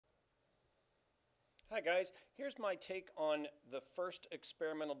Hi guys, here's my take on the first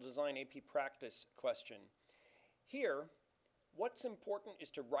experimental design AP practice question. Here, what's important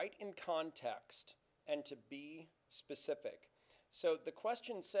is to write in context and to be specific. So the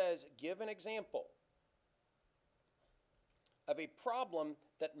question says, give an example of a problem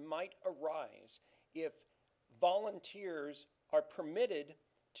that might arise if volunteers are permitted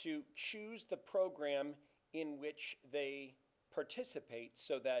to choose the program in which they participate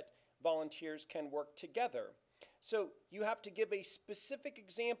so that volunteers can work together. So you have to give a specific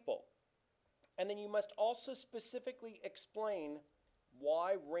example, and then you must also specifically explain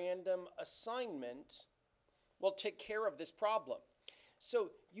why random assignment will take care of this problem.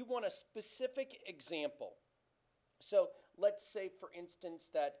 So you want a specific example. So let's say, for instance,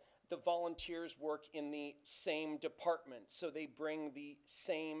 that the volunteers work in the same department, so they bring the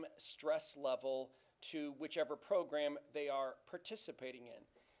same stress level to whichever program they are participating in.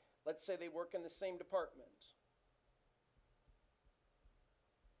 Let's say they work in the same department.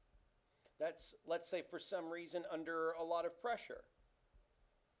 That's, let's say, for some reason under a lot of pressure.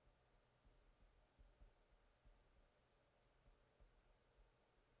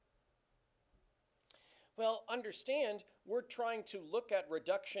 Well, understand, we're trying to look at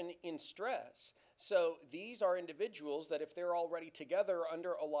reduction in stress. So these are individuals that if they're already together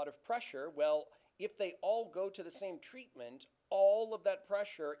under a lot of pressure, well, if they all go to the same treatment, all of that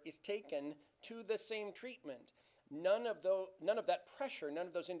pressure is taken to the same treatment. None of that pressure, none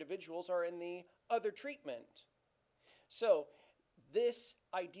of those individuals are in the other treatment. So this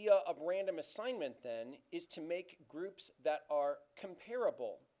idea of random assignment then is to make groups that are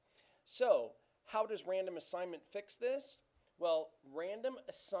comparable. So how does random assignment fix this? Well, random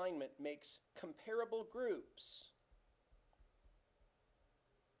assignment makes comparable groups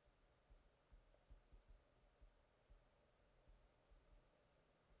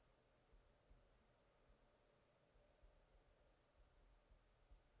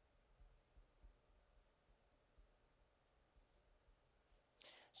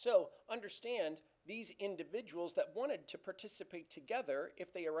So understand, these individuals that wanted to participate together,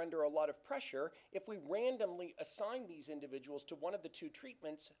 if they are under a lot of pressure, if we randomly assign these individuals to one of the two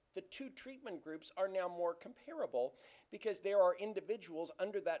treatments, the two treatment groups are now more comparable because there are individuals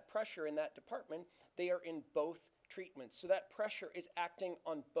under that pressure in that department. They are in both treatments. So that pressure is acting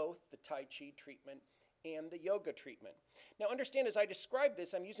on both the Tai Chi treatment and the yoga treatment. Now understand, as I describe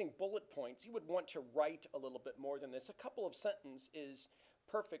this, I'm using bullet points. You would want to write a little bit more than this. A couple of sentences is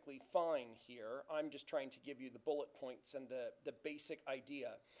perfectly fine here. I'm just trying to give you the bullet points and the basic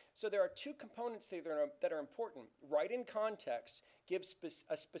idea. So there are two components that are important. Write in context, give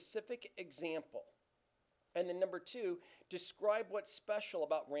a specific example. And then number two, describe what's special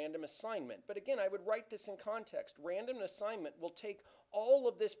about random assignment. But again, I would write this in context. Random assignment will take all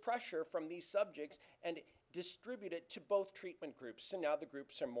of this pressure from these subjects and distribute it to both treatment groups. So now the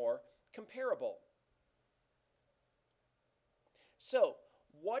groups are more comparable. So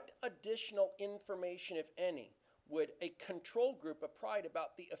what additional information, if any, would a control group provide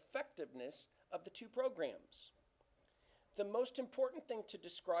about the effectiveness of the two programs? The most important thing to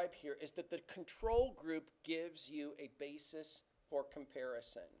describe here is that the control group gives you a basis for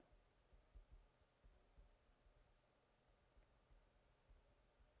comparison.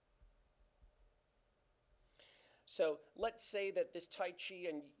 So let's say that this Tai Chi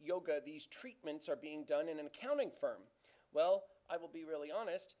and yoga, these treatments are being done in an accounting firm. Well, I will be really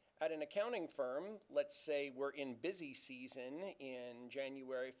honest, at an accounting firm, let's say we're in busy season in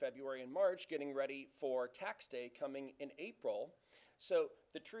January, February, and March, getting ready for tax day coming in April. So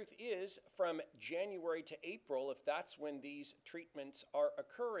the truth is, from January to April, if that's when these treatments are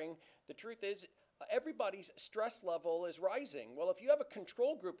occurring, the truth is everybody's stress level is rising. Well, if you have a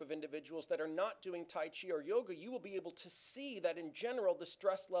control group of individuals that are not doing Tai Chi or yoga, you will be able to see that in general the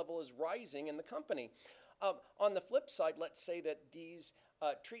stress level is rising in the company. On the flip side, let's say that these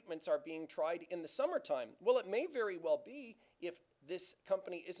treatments are being tried in the summertime. Well, it may very well be, if this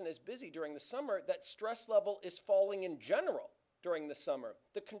company isn't as busy during the summer, that stress level is falling in general during the summer.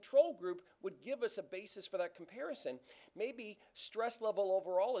 The control group would give us a basis for that comparison. Maybe stress level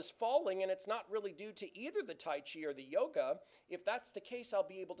overall is falling and it's not really due to either the Tai Chi or the yoga. If that's the case, I'll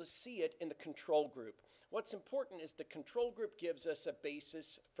be able to see it in the control group. What's important is the control group gives us a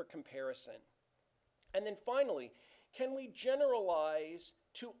basis for comparison. And then finally, can we generalize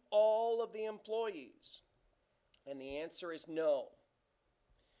to all of the employees? And the answer is no.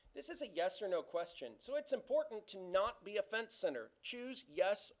 This is a yes or no question, so it's important to not be offense-centered. Choose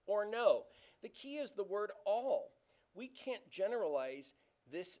yes or no. The key is the word all. We can't generalize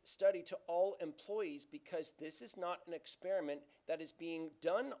this study to all employees because this is not an experiment that is being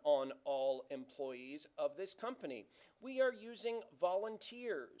done on all employees of this company. We are using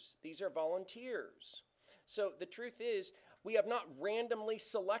volunteers. These are volunteers. So the truth is, we have not randomly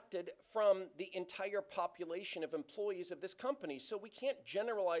selected from the entire population of employees of this company, so we can't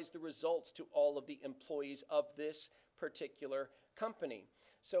generalize the results to all of the employees of this particular company.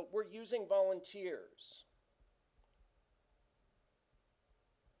 So we're using volunteers.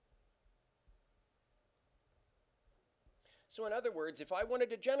 So in other words, if I wanted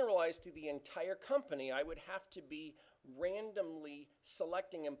to generalize to the entire company, I would have to be randomly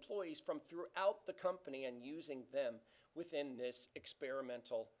selecting employees from throughout the company and using them within this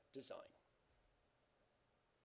experimental design.